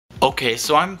Okay,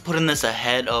 so I'm putting this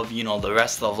ahead of, you know, the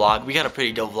rest of the vlog. We got a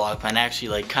pretty dope vlog plan. I actually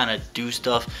like kind of do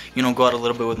stuff, you know, go out a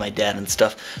little bit with my dad and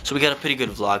stuff. So we got a pretty good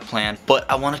vlog plan. But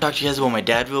I want to talk to you guys about my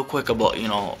dad real quick about, you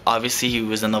know, obviously he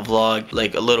was in the vlog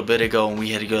like a little bit ago and we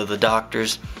had to go to the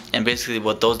doctors. And basically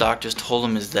what those doctors told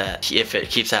him is that if it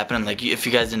keeps happening, like if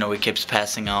you guys didn't know, he keeps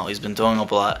passing out, he's been throwing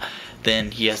up a lot,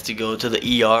 then he has to go to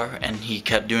the ER, and he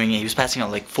kept doing it. He was passing out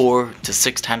like 4 to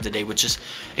 6 times a day, which is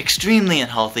extremely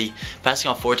unhealthy. Passing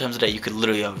out 4 times a day, you could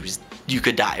literally you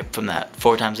could die from that.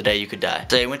 4 times a day you could die.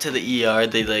 So I went to the ER,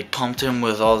 they like pumped him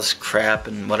with all this crap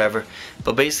and whatever.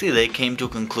 But basically they came to a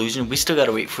conclusion. We still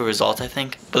gotta wait for results, I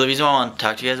think. But the reason why I want to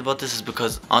talk to you guys about this is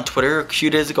because on Twitter a few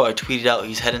days ago I tweeted out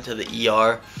he's heading to the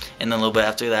ER, and then a little bit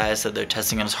after that I said they're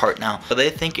testing on his heart now. But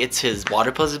they think it's his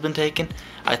water pills he's been taking.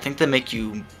 I think they make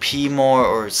you pee more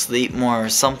or sleep more or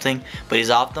something, but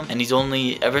he's off them. And he's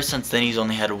only, ever since then, he's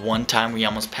only had one time where he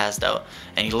almost passed out.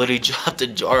 And he literally dropped a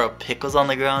jar of pickles on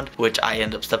the ground, which I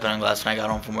ended up stepping on glass when I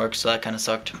got home from work, so that kind of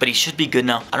sucked. But he should be good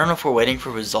now. I don't know if we're waiting for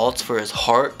results for his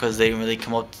heart, because they didn't really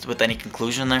come up with any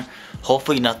conclusion there.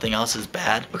 Hopefully nothing else is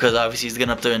bad, because obviously he's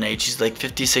getting up there in age. He's like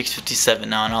 56, 57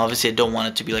 now, and obviously I don't want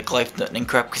it to be like life-threatening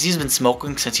crap, because he's been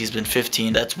smoking since he's been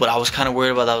 15. That's what I was kind of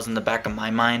worried about. That was in the back of my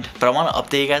mind. But I want to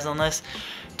update you guys on this,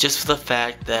 just for the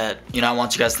fact that, you know, I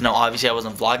want you guys to know, obviously I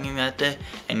wasn't vlogging that day,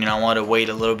 and you know, I want to wait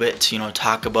a little bit to, you know,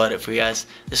 talk about it for you guys.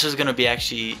 This was going to be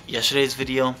actually yesterday's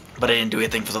video, but I didn't do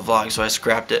anything for the vlog, so I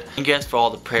scrapped it. Thank you guys for all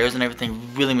the prayers and everything.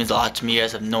 It really means a lot to me. You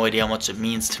guys have no idea how much it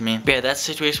means to me. But yeah, that's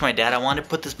the situation with my dad. I wanted to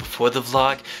put this before the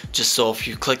vlog, just so if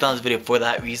you clicked on this video for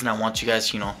that reason, I want you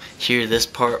guys, you know, hear this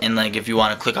part, and like if you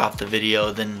want to click off the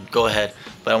video, then go ahead.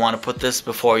 But I want to put this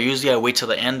before. Usually I wait till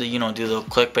the end to, you know, do the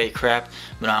clickbait crap,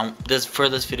 but for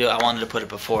this video I wanted to put it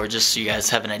before, just so you guys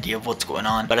have an idea of what's going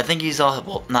on. But I think he's all,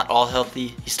 well, not all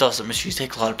healthy. He still has some issues. He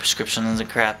takes a lot of prescriptions and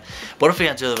crap. What if we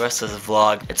enjoy the rest of this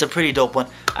vlog? It's a pretty dope one.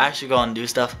 I actually go and do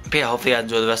stuff. But yeah, hopefully you guys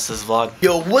enjoy the rest of this vlog.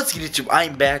 Yo, what's good, YouTube?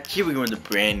 I'm back. Here we go with a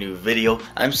brand new video.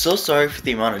 I'm so sorry for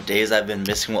the amount of days I've been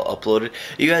missing while uploaded.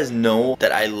 You guys know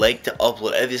that I like to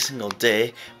upload every single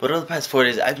day, but over the past 4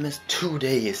 days I've missed 2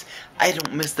 days. I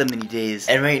don't miss that many days.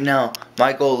 And right now,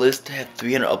 my goal is to have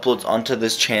 300 uploads onto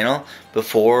this channel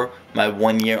before my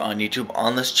 1 year on YouTube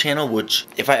on this channel, which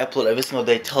if I upload every single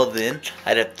day till then,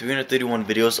 I'd have 331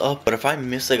 videos up. But if I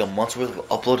miss like a month's worth of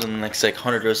upload in the next like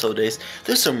 100 or so days,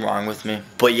 there's something wrong with me.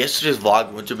 But yesterday's vlog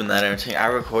wouldn't have been that entertaining. I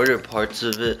recorded parts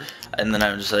of it, and then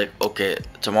I'm just like, okay,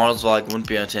 tomorrow's vlog wouldn't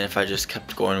be entertaining if I just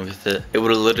kept going with it. It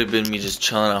would have literally been me just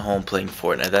chilling at home playing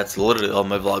Fortnite. That's literally all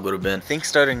my vlog would have been. I think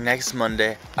starting next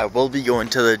Monday, I will be going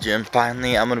to the gym.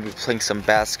 Finally, I'm going to be playing some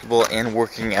basketball and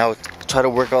working out. Try to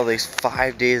work all these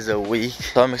 5 days a week.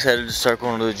 So I'm excited to start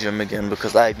going to the gym again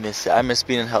because I miss it. I miss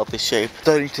being in healthy shape.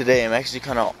 Starting today, I'm actually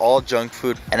kind of all junk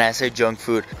food. And I say junk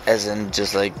food as in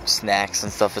just like snacks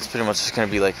and stuff. It's pretty much just going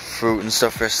to be like fruit and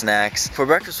stuff for snacks. For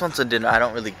breakfast, lunch, and dinner, I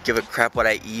don't really give a crap what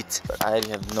I eat. But I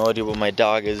have no idea what my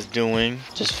dog is doing.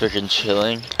 Just freaking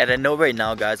chilling. And I know right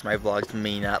now, guys, my vlogs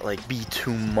may not like be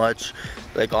too much.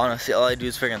 Like honestly, all I do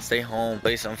is freaking stay home,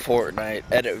 play some Fortnite,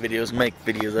 edit videos, make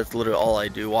videos. That's literally all I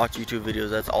do. Watch YouTube videos.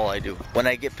 That's all I do. When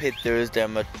I get paid Thursday,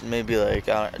 I'm maybe like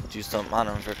do something. I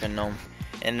don't freaking know.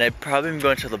 And I probably am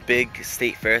going to the big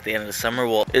state fair at the end of the summer.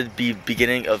 Well, it'd be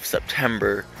beginning of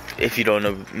September. If you don't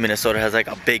know, Minnesota has like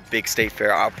a big state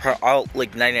fair. I'll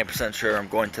like 99% sure I'm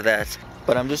going to that.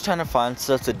 But I'm just trying to find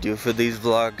stuff to do for these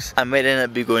vlogs. I might end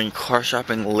up be going car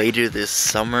shopping later this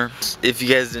summer. If you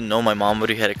guys didn't know, my mom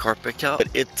already had a car picked out, but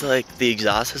it's like the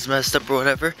exhaust is messed up or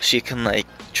whatever. She can like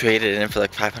trade it in for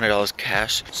like $500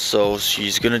 cash. So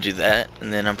she's gonna do that,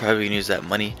 and then I'm probably gonna use that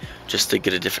money just to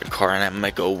get a different car, and I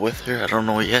might go with her. I don't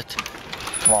know yet.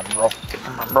 Come on, bro.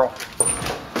 Come on, bro.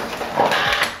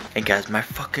 And guys, my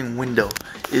fucking window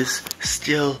is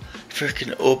still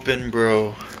freaking open,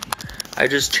 bro. I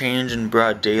just changed in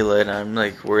broad daylight, and I'm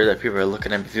like worried that people are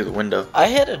looking at me through the window. I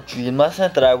had a dream last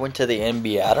night that I went to the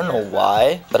NBA. I don't know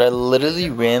why, but I literally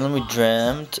randomly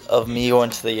dreamt of me going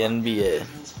to the NBA.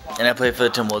 And I played for the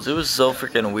Timberwolves. It was so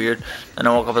freaking weird. And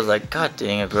I woke up, I was like, God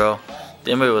dang it, bro.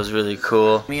 The NBA was really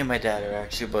cool. Me and my dad are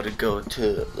actually about to go to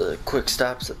the quick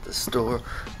stops at the store,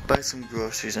 buy some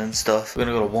groceries and stuff. We're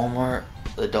gonna go to Walmart,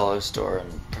 the dollar store,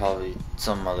 and probably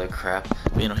some other crap.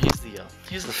 But, you know,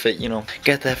 here's the fit, you know.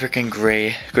 Got that freaking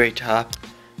gray top,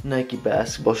 Nike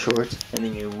basketball shorts, and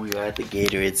then we are at the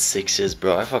Gatorade 6s,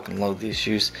 bro. I fucking love these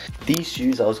shoes. These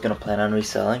shoes I was gonna plan on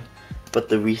reselling, but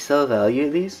the resale value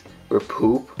of these were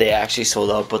poop. They actually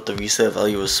sold out, but the resale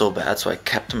value was so bad, so I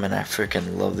kept them, and I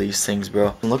freaking love these things,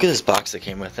 bro. And look at this box that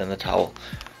came with and the towel.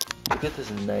 Look at this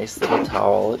nice little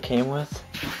towel it came with,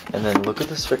 and then look at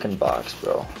this freaking box,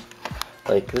 bro.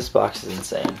 Like, this box is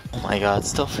insane. Oh my god, it's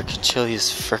still freaking chilly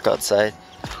as frick outside.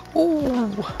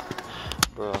 Ooh.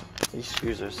 Bro, these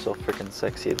shoes are so freaking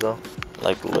sexy though.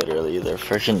 Like, literally, they're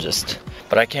freaking just...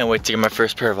 But I can't wait to get my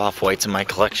first pair of Off-Whites in my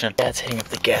collection. Dad's hitting up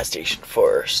the gas station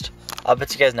first. I'll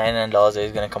bet you guys $99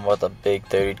 he's gonna come with a big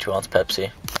 32-ounce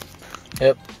Pepsi.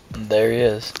 Yep, there he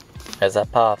is. Has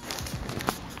that pop.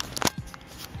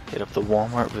 Hit up the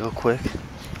Walmart real quick.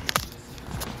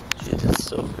 Dude, it's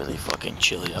so really fucking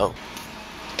chilly out.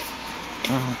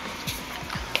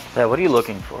 Dad, what are you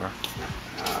looking for?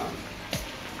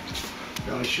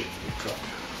 Really should.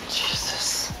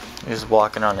 Jesus. You're just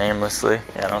walking around aimlessly.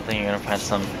 Yeah, I don't think you're gonna find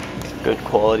some good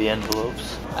quality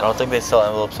envelopes. I don't think they sell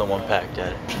envelopes in one pack,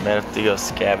 Dad. You might have to go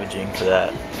scavenging for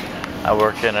that. I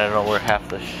work in, I don't know where half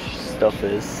the stuff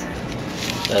is.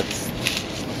 That's...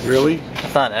 Really?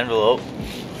 That's not an envelope.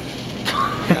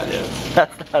 Yeah, it is.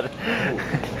 That's not...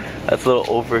 That's a little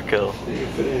overkill. Can you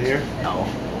fit in here? No.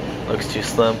 Looks too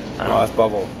slim. Oh, it's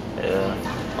bubble. Yeah.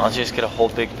 Why don't you just get a whole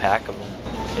big pack of them?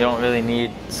 You don't really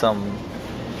need some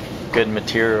good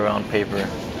material around paper.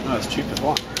 No, it's cheap as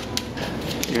well.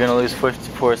 You're gonna lose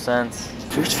 54 cents.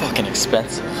 Food's fucking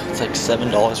expensive. It's like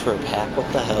 $7 for a pack.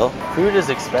 What the hell? Food is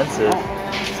expensive.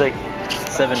 It's like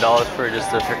 $7 for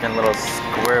just a freaking little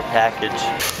square package.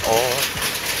 Oh,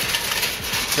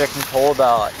 freaking cold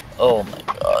out. Oh my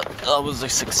god, that was a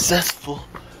successful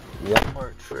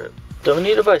Walmart trip. Do we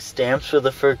need to buy stamps for the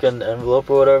freaking envelope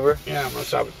or whatever? Yeah, I'm gonna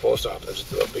stop at the post office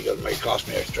because it might cost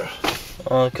me extra.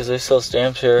 Oh, because they sell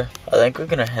stamps here. I think we're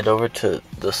gonna head over to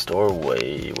the store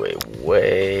way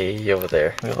over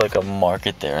there. We have like a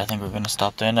market there. I think we're gonna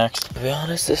stop there next. To be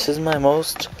honest, this is my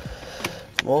most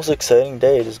exciting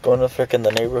day. Just going to freaking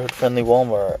the neighborhood friendly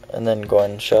Walmart and then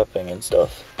going shopping and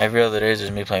stuff. Every other day is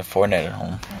just me playing Fortnite at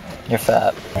home. You're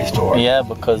fat. Store. Yeah,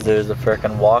 because there's a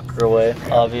freaking walker away,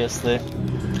 obviously.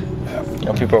 Yeah. You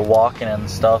know, people are walking and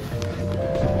stuff.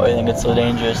 Why do you think it's so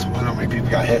dangerous? I don't know how many people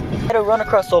got hit. I had to run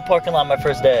across the whole parking lot my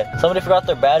first day. Somebody forgot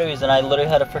their batteries and I literally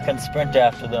had to freaking sprint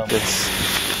after them. It's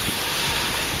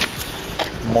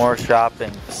more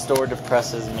shopping. The store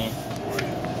depresses me.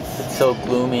 It's so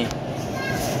gloomy.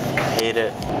 I hate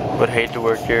it. Would hate to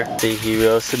work here. See, he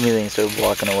roasted me, then he started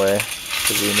walking away.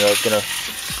 Because he knew I was gonna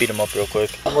beat him up real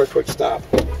quick. One more quick stop.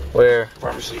 Where?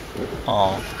 Pharmacy.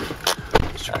 Oh,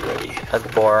 Ready. that's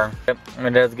boring. Yep, my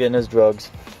dad's getting his drugs.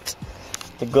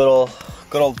 The good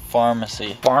old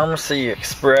pharmacy. Pharmacy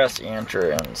Express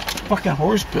entrance. Fucking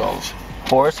horse pills.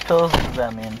 Horse pills? What does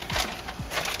that mean?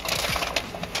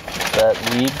 Is that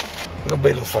weed? No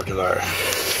big little fucking liar.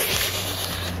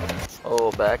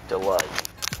 Oh, back to life.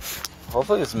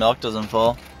 Hopefully this milk doesn't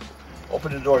fall.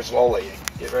 Open the door slowly.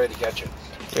 Get ready to catch it.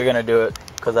 You're gonna do it,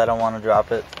 because I don't want to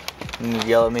drop it. You can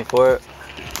yell at me for it.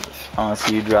 I want to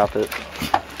see you drop it.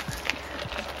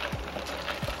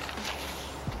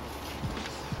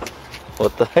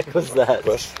 What the heck was that?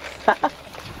 Push.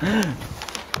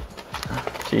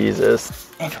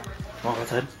 Jesus. Andrew, come on, go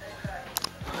outside.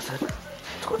 Go outside.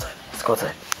 Let's go outside. Let's go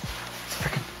outside.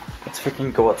 Let's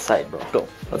freaking go outside, bro. Go.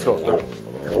 Let's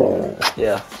go.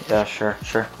 Yeah, sure.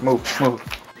 Move.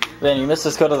 Man, you missed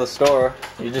us go to the store.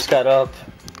 You just got up.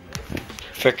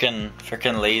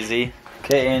 Freaking lazy.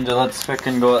 Okay, Angel, let's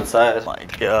freaking go outside. Oh my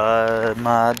god,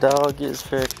 my dog is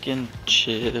freaking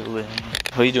chilling.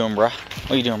 What you doing, bruh?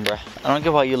 I don't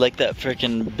get why you like that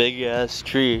freaking big ass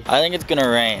tree. I think it's gonna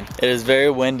rain. It is very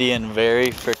windy and very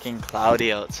freaking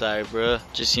cloudy outside, bruh.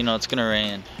 Just, you know, it's gonna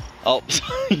rain. Oh,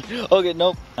 sorry. Okay,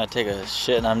 nope. I take a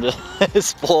shit and I'm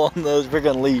just pulling those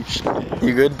freaking leash.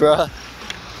 You good, bruh?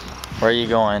 Where are you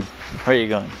going?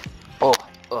 Oh,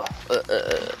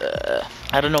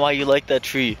 I don't know why you like that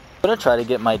tree. I'm gonna try to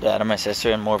get my dad and my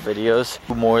sister in more videos,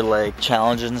 more like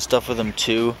challenges and stuff with them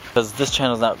too, because this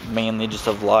channel is not mainly just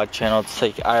a vlog channel, it's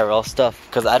like IRL stuff,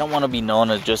 because I don't want to be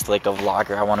known as just like a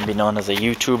vlogger. I want to be known as a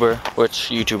YouTuber, which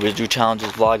YouTubers do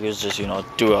challenges, vloggers just, you know,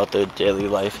 do out their daily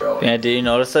life. Yeah, did you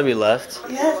notice that we left?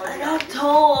 Yes, I got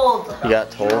told. You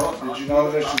got told? Did you know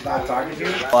that she's not talking to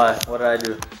you? Why? What did I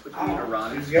do?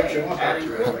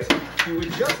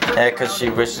 Yeah, because she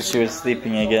wishes she was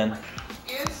sleeping again.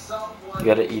 You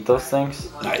gotta eat those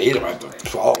things? I eat them, I have to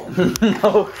swallow them.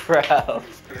 No crap. Have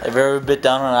you ever bit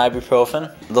down on ibuprofen?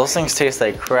 Those things taste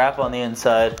like crap on the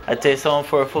inside. I tasted one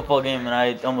for a football game and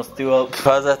I almost threw up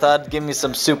because I thought it'd give me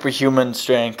some superhuman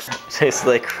strength. It tastes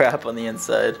like crap on the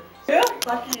inside. Okay.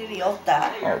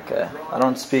 I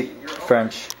don't speak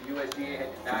French.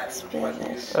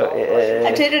 Spanish. Oh,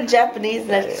 I take Japanese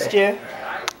next year.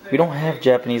 We don't have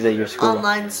Japanese at your school.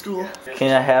 Online school.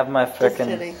 Can I have my Just frickin'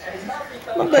 kidding.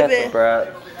 cat's a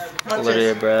brat? What's Literally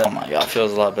a this? brat. Oh my god, it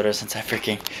feels a lot better since I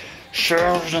freaking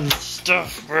shelves and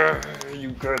stuff, bro.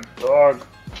 You good dog.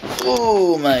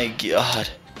 Oh my god.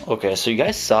 Okay, so you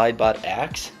guys saw I bought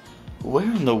Axe. Where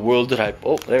in the world did I?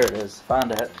 Oh, there it is.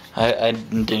 Found it. I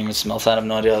didn't even smell that. I have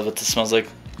no idea what this smells like.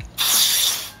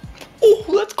 Oh,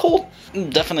 that's cold.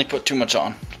 Definitely put too much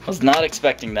on. Was not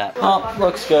expecting that. Oh,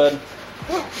 looks good.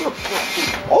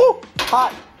 Oh,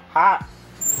 hot, hot.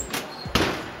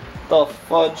 The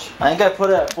fudge. I think I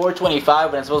put it at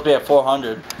 425 when it's supposed to be at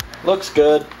 400. Looks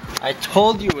good. I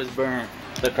told you it was burnt.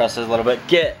 The crust is a little bit.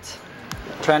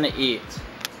 I'm trying to eat.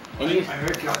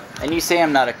 And you say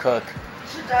I'm not a cook. You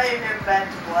should dye your hair back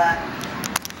to black.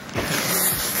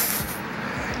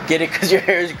 Get it because your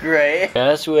hair is gray?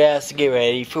 Yes, we have to get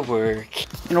ready for work.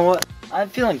 You know what? I'm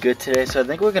feeling good today, so I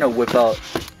think we're gonna whip out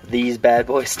these bad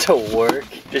boys to work.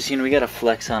 Just, you know, we gotta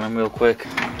flex on them real quick.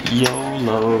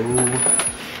 YOLO.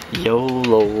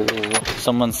 YOLO.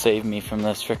 Someone save me from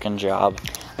this freaking job.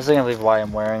 I just can't believe why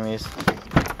I'm wearing these.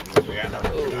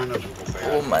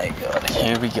 Oh my god.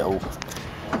 Here we go.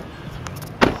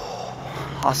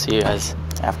 I'll see you guys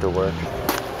after work.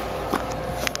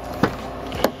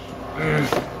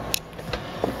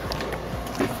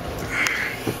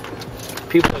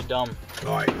 People are dumb.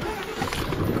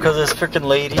 Because this freaking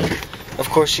lady, of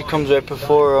course she comes right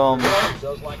before I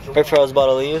was about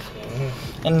to leave.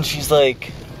 And she's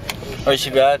like, or she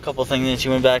got a couple things and she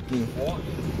went back and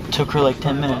took her like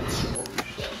 10 minutes.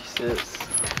 Jesus.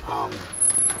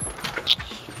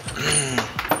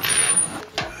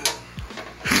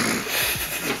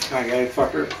 Hi, guy,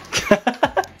 fucker.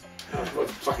 That's what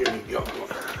fucking yo.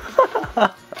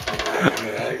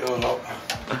 There you go, no.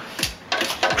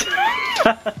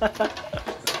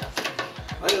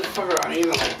 Why the fucker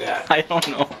uneven like that? I don't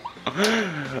know.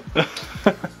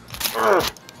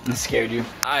 I scared you.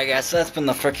 Alright guys, so that's been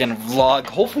the freaking vlog.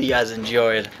 Hopefully you guys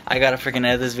enjoyed. I gotta freaking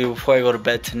edit this video before I go to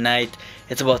bed tonight.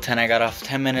 It's about 10. I got off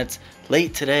 10 minutes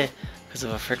late today because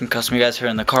of a freaking customer you guys heard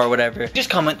in the car or whatever. Just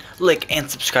comment, like, and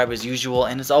subscribe as usual.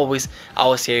 And as always, I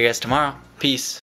will see you guys tomorrow. Peace.